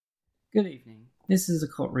Good evening. This is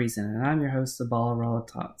Occult Reason, and I'm your host, Sabala Rala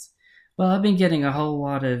Tots. Well, I've been getting a whole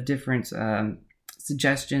lot of different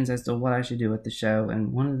suggestions as to what I should do with the show,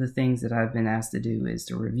 and one of the things that I've been asked to do is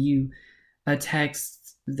to review a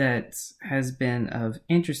text that has been of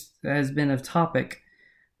interest, has been of topic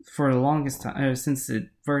for the longest time, since it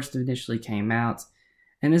first initially came out,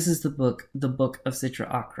 and this is the Book of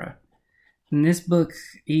Sitra Achra. And this book,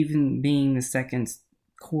 even being the second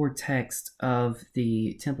core text of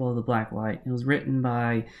the Temple of the Black Light, it was written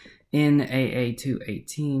by N.A.A.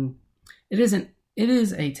 218. It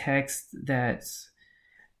is a text that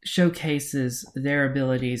showcases their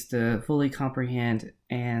abilities to fully comprehend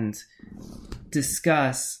and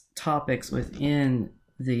discuss topics within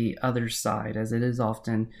the other side, as it is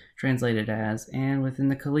often translated as, and within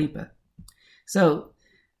the Kalipa. So,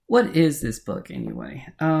 what is this book anyway?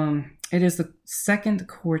 It is the second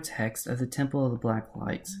core text of the Temple of the Black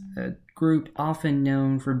Light, a group often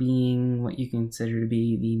known for being what you consider to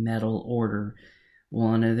be the Metal Order.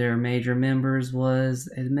 One of their major members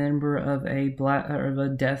was a member of a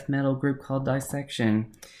death metal group called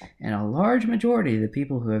Dissection, and a large majority of the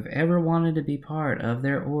people who have ever wanted to be part of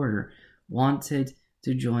their order wanted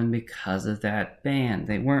to join because of that band.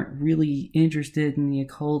 They weren't really interested in the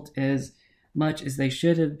occult as much as they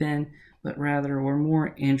should have been, but rather were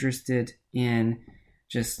more interested in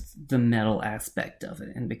just the metal aspect of it.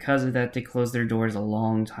 And because of that, they closed their doors a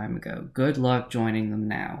long time ago. Good luck joining them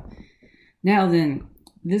now. Now then,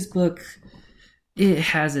 this book, it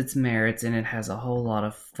has its merits and it has a whole lot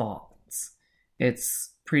of faults.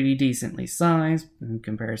 It's pretty decently sized in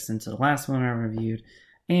comparison to the last one I reviewed,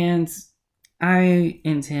 and I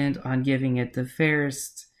intend on giving it the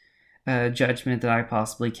fairest judgment that I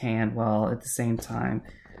possibly can, while at the same time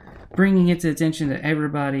bringing it to attention to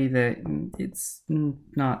everybody that it's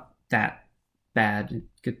not that bad. It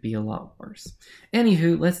could be a lot worse.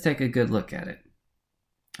 Anywho, let's take a good look at it.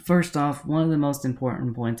 First off, one of the most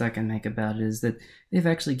important points I can make about it is that they've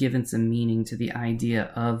actually given some meaning to the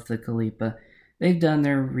idea of the Kalipa. They've done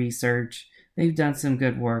their research, they've done some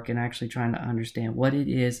good work in actually trying to understand what it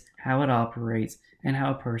is, how it operates, and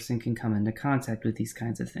how a person can come into contact with these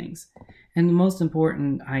kinds of things. And the most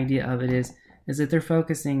important idea of it is that they're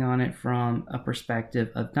focusing on it from a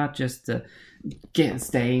perspective of not just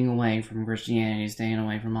staying away from Christianity, staying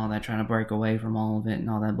away from all that, trying to break away from all of it and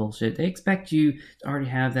all that bullshit. They expect you to already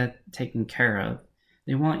have that taken care of.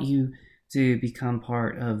 They want you to become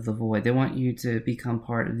part of the void. They want you to become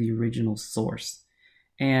part of the original source.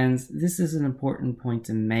 And this is an important point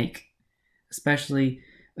to make, especially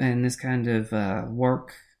in this kind of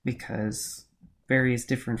work, because various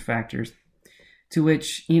different factors. To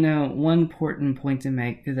which, one important point to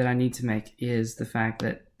make that I need to make is the fact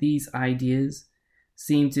that these ideas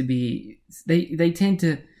seem to be, they tend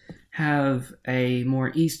to have a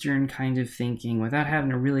more Eastern kind of thinking without having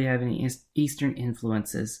to really have any Eastern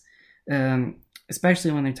influences,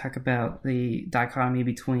 especially when they talk about the dichotomy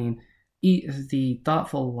between the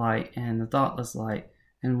thoughtful light and the thoughtless light,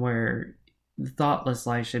 and where the thoughtless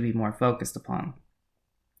light should be more focused upon.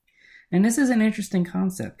 And this is an interesting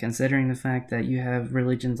concept, considering the fact that you have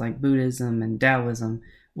religions like Buddhism and Taoism,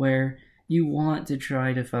 where you want to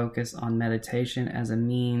try to focus on meditation as a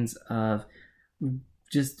means of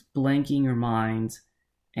just blanking your mind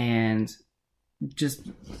and just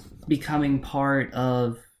becoming part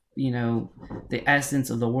of, the essence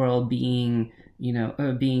of the world being,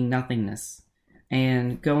 being nothingness.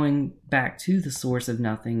 And going back to the source of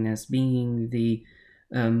nothingness being the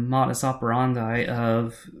modus operandi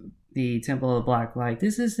of the Temple of the Black Light.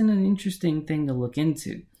 This is an interesting thing to look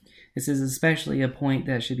into. This is especially a point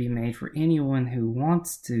that should be made for anyone who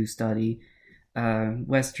wants to study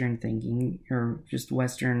Western thinking, or just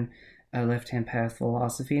Western left-hand path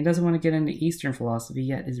philosophy, and doesn't want to get into Eastern philosophy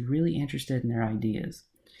yet, is really interested in their ideas.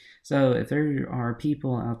 So if there are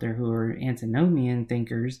people out there who are antinomian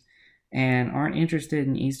thinkers and aren't interested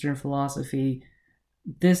in Eastern philosophy,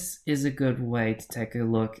 this is a good way to take a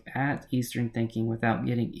look at Eastern thinking without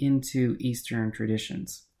getting into Eastern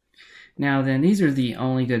traditions. Now then, these are the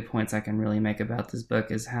only good points I can really make about this book,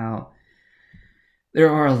 is how there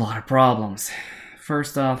are a lot of problems.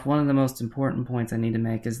 First off, one of the most important points I need to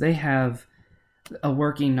make is they have a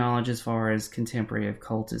working knowledge as far as contemporary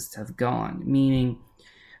occultists have gone, meaning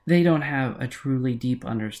they don't have a truly deep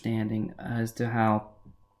understanding as to how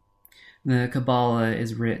the Kabbalah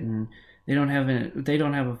is written. They don't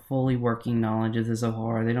have a fully working knowledge of the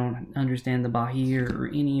Zohar. They don't understand the Bahir or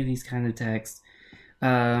any of these kind of texts.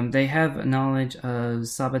 They have a knowledge of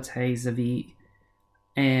Sabbatai Zavi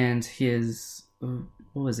and his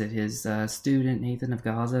student Nathan of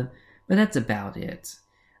Gaza, but that's about it.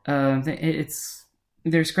 It's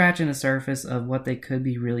they're scratching the surface of what they could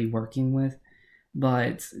be really working with,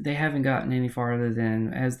 but they haven't gotten any farther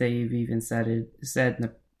than, as they've even said in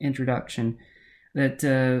the introduction, that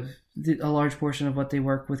a large portion of what they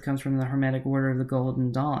work with comes from the Hermetic Order of the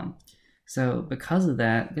Golden Dawn. So because of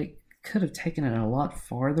that, they could have taken it a lot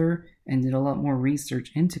farther and did a lot more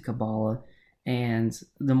research into Kabbalah and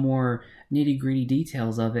the more nitty-gritty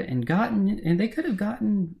details of it, and they could have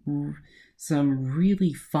gotten some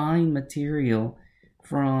really fine material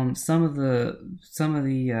from some of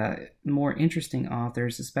the more interesting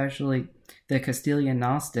authors, especially the Castilian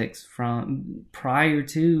Gnostics from prior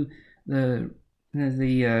to the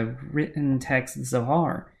written text of the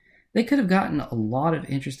Zohar. They could have gotten a lot of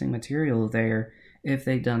interesting material there if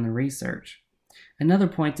they'd done the research. Another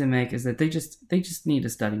point to make is that they just need to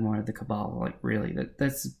study more of the Kabbalah. Like, really,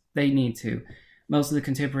 they need to. Most of the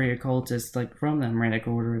contemporary occultists, like from the Hermetic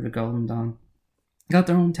Order of the Golden Dawn, got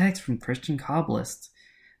their own texts from Christian Kabbalists.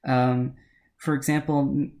 For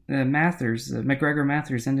example, MacGregor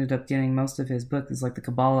Mathers ended up getting most of his book. It's like the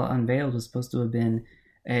Kabbalah Unveiled was supposed to have been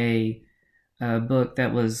a book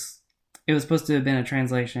that was supposed to have been a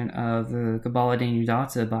translation of the Kabbalah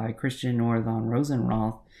Denudata by Christian Northon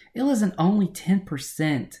Rosenroth. It wasn't. Only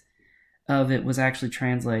 10% of it was actually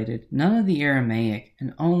translated. None of the Aramaic,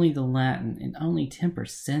 and only the Latin, and only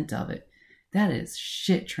 10% of it. That is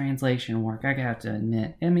shit translation work, I have to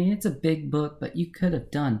admit. I mean, it's a big book, but you could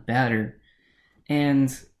have done better.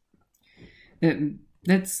 And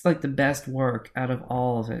that's like the best work out of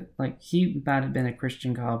all of it. Like, he might have been a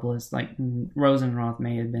Christian Kabbalist, like Rosenroth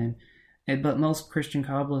may have been. But most Christian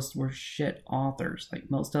Kabbalists were shit authors.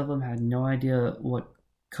 Like, most of them had no idea what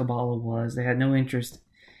Kabbalah was. They had no interest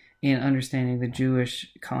in understanding the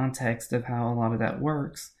Jewish context of how a lot of that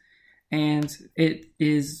works. And it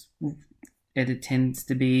tends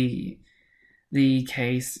to be the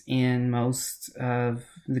case in most of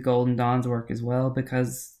the Golden Dawn's work as well,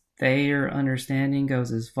 because their understanding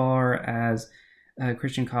goes as far as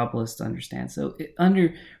Christian Kabbalists understand. So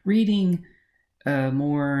reading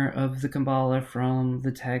more of the Kabbalah from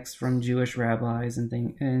the text from Jewish rabbis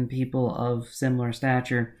and people of similar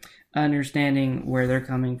stature, understanding where they're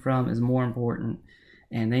coming from is more important.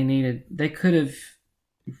 And they could have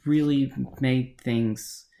really made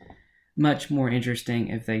things much more interesting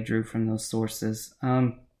if they drew from those sources.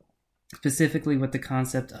 Specifically with the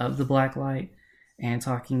concept of the black light and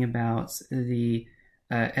talking about the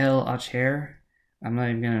N.A.A. I'm not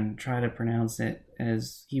even going to try to pronounce it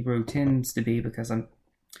as Hebrew tends to be, because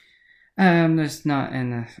I'm just not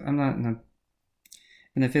in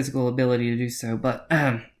the physical ability to do so. But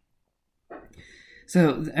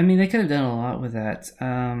so I mean, they could have done a lot with that.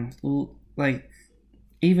 Like,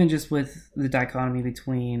 even just with the dichotomy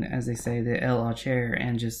between, as they say, the El-Acher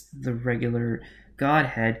and just the regular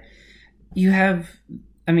Godhead, you have,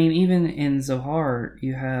 I mean, even in Zohar,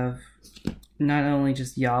 you have not only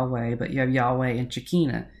just Yahweh, but you have Yahweh and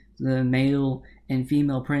Shekinah, the male and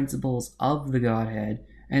female principles of the Godhead.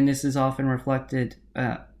 And this is often reflected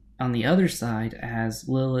on the other side as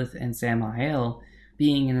Lilith and Samael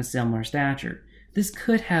being in a similar stature. This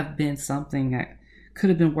could have been something that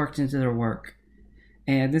could have been worked into their work.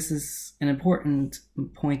 And this is an important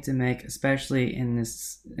point to make, especially in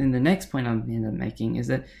the next point I'm going to end up making, is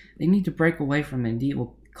that they need to break away from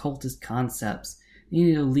medieval cultist concepts. They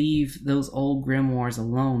need to leave those old grimoires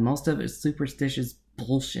alone. Most of it is superstitious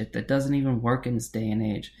bullshit that doesn't even work in this day and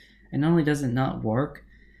age. And not only does it not work,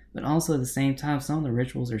 but also at the same time, some of the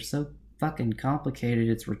rituals are so fucking complicated,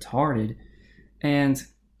 it's retarded. And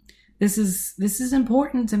this is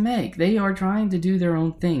important to make. They are trying to do their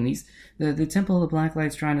own thing. The Temple of the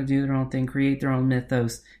Blacklight's trying to do their own thing, create their own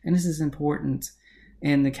mythos. And this is important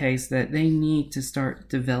in the case that they need to start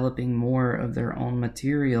developing more of their own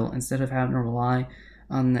material instead of having to rely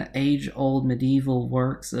on the age-old medieval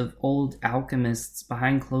works of old alchemists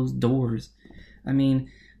behind closed doors. I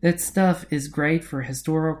mean, that stuff is great for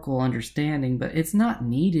historical understanding, but it's not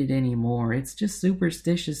needed anymore. It's just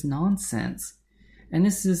superstitious nonsense. And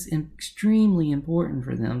this is extremely important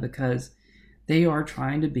for them because they are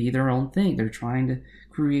trying to be their own thing. They're trying to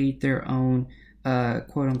create their own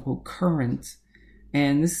quote-unquote current.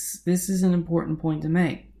 And this is an important point to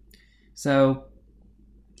make. So,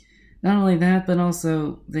 not only that, but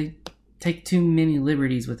also they take too many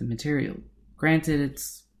liberties with the material. Granted,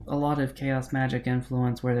 it's a lot of chaos magic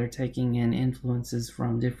influence where they're taking in influences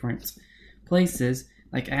from different places.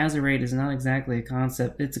 Like Azerate is not exactly a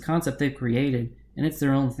concept. It's a concept they've created, and it's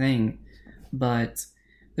their own thing. But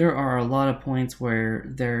there are a lot of points where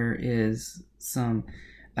there is some...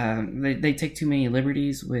 they take too many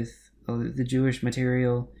liberties with the Jewish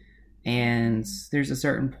material, And there's a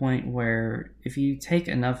certain point where if you take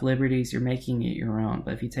enough liberties, you're making it your own.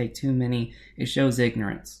 But if you take too many, it shows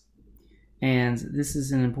ignorance. And this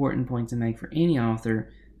is an important point to make for any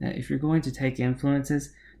author, that if you're going to take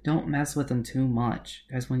influences, don't mess with them too much,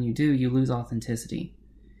 because when you do, you lose authenticity.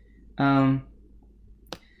 But,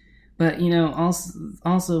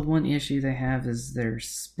 also one issue they have is their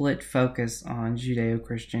split focus on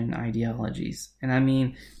Judeo-Christian ideologies. And I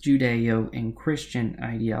mean Judeo and Christian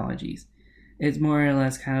ideologies. It's more or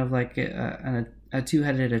less kind of like a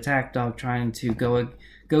two-headed attack dog trying to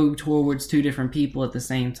go towards two different people at the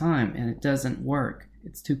same time, and it doesn't work.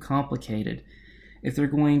 It's too complicated. If they're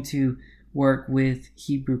going to work with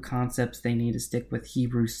Hebrew concepts, they need to stick with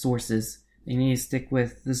Hebrew sources. They need to stick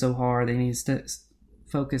with the Zohar. They need to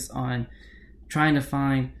focus on trying to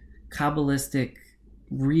find Kabbalistic,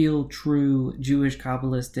 real, true Jewish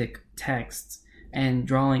Kabbalistic texts and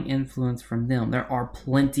drawing influence from them. There are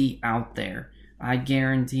plenty out there. I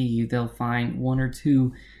guarantee you they'll find one or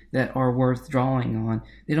two that are worth drawing on.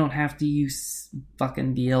 They don't have to use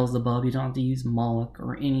fucking Beelzebub. You don't have to use Moloch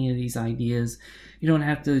or any of these ideas. You don't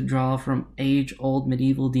have to draw from age-old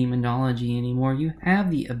medieval demonology anymore. You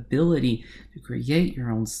have the ability to create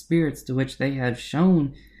your own spirits, to which they have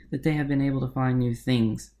shown that they have been able to find new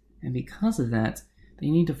things. And because of that, they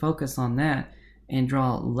need to focus on that and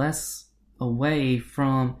draw less away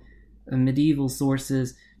from medieval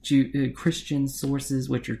sources, Christian sources,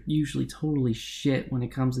 which are usually totally shit when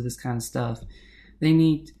it comes to this kind of stuff. They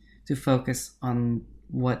need to focus on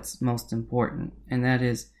what's most important, and that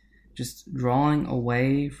is just drawing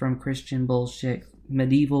away from Christian bullshit,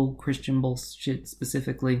 medieval Christian bullshit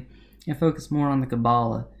specifically, and focus more on the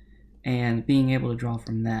Kabbalah and being able to draw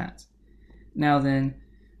from that. Now then,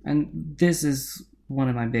 and this is one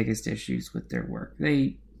of my biggest issues with their work.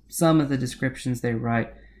 Some of the descriptions they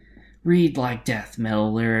write read like death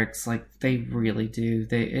metal lyrics, like they really do.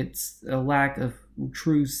 It's a lack of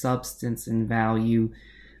true substance and value.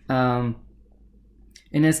 In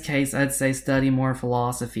this case, I'd say study more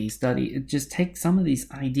philosophy. Just take some of these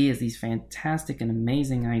ideas, these fantastic and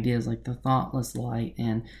amazing ideas like the thoughtless light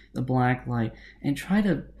and the black light, and try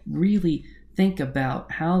to really think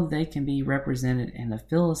about how they can be represented in a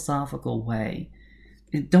philosophical way.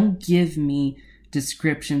 And don't give me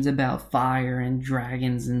descriptions about fire and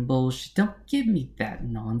dragons and bullshit. Don't give me that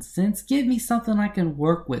nonsense. Give me something I can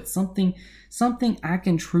work with, something I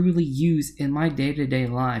can truly use in my day-to-day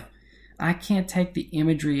life. I can't take the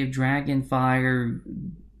imagery of dragon fire,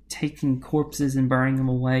 taking corpses and burning them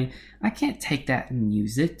away. I can't take that and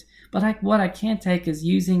use it. But what I can take is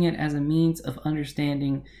using it as a means of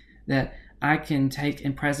understanding that I can take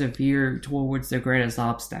and persevere towards the greatest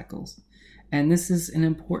obstacles. And this is an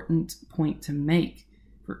important point to make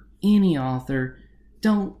for any author.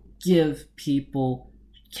 Don't give people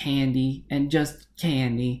candy and just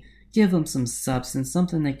candy. Give them some substance,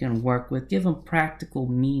 something they can work with. Give them practical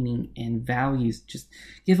meaning and values. Just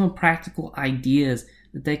give them practical ideas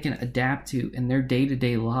that they can adapt to in their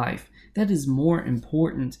day-to-day life. That is more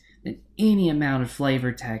important than any amount of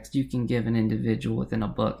flavor text you can give an individual within a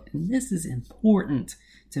book. And this is important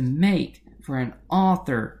to make for an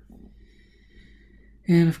author.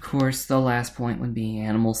 And of course, the last point would be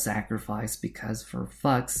animal sacrifice, because for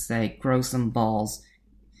fuck's sake, grow some balls.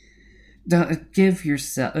 Give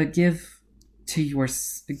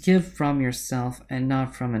from yourself and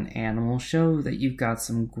not from an animal. Show that you've got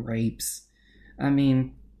some grapes. I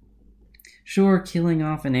mean, sure, killing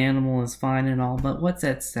off an animal is fine and all, but what's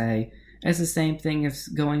that say? It's the same thing as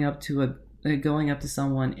going up to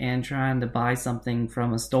someone and trying to buy something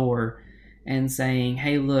from a store and saying,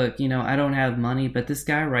 hey, look, I don't have money, but this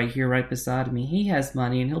guy right here, right beside me, he has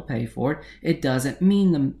money and he'll pay for it. It doesn't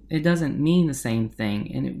mean the same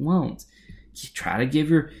thing, and it won't. You try to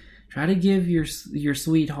give your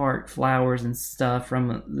sweetheart flowers and stuff from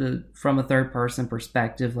a third person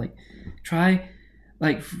perspective.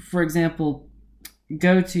 For example,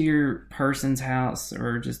 go to your person's house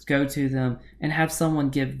or just go to them and have someone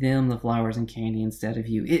give them the flowers and candy instead of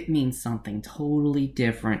you. It means something totally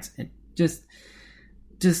different. It just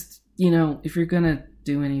if you're gonna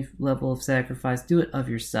do any level of sacrifice, do it of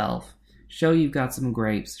yourself. Show you've got some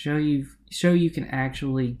grapes. Show you can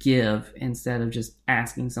actually give instead of just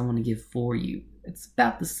asking someone to give for you. It's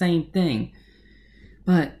about the same thing.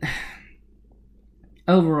 But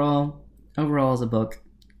overall as a book,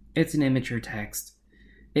 it's an immature text.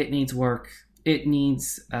 It needs work. It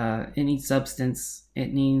needs substance.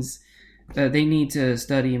 They need to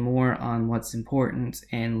study more on what's important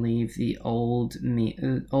and leave the old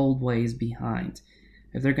ways behind.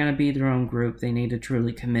 If they're going to be their own group, they need to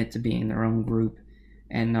truly commit to being their own group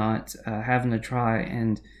and not having to try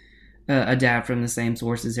and adapt from the same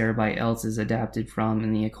sources everybody else is adapted from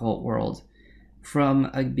in the occult world. From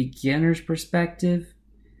a beginner's perspective,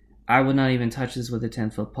 I would not even touch this with a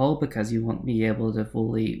 10-foot pole because you won't be able to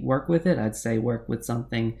fully work with it. I'd say work with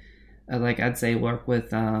something work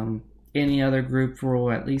with any other group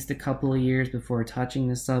for at least a couple of years before touching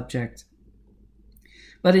the subject.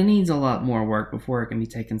 But it needs a lot more work before it can be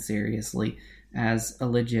taken seriously as a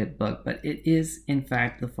legit book. But it is, in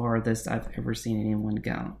fact, the farthest I've ever seen anyone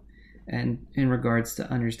go. And in regards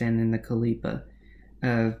to understanding the Kalipa.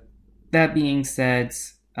 That being said,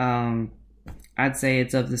 I'd say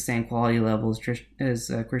it's of the same quality level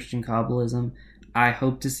as Christian Kabbalism. I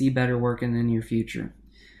hope to see better work in the near future.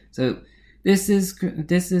 So this is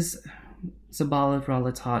Sabala for all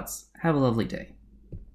the tots. Have a lovely day.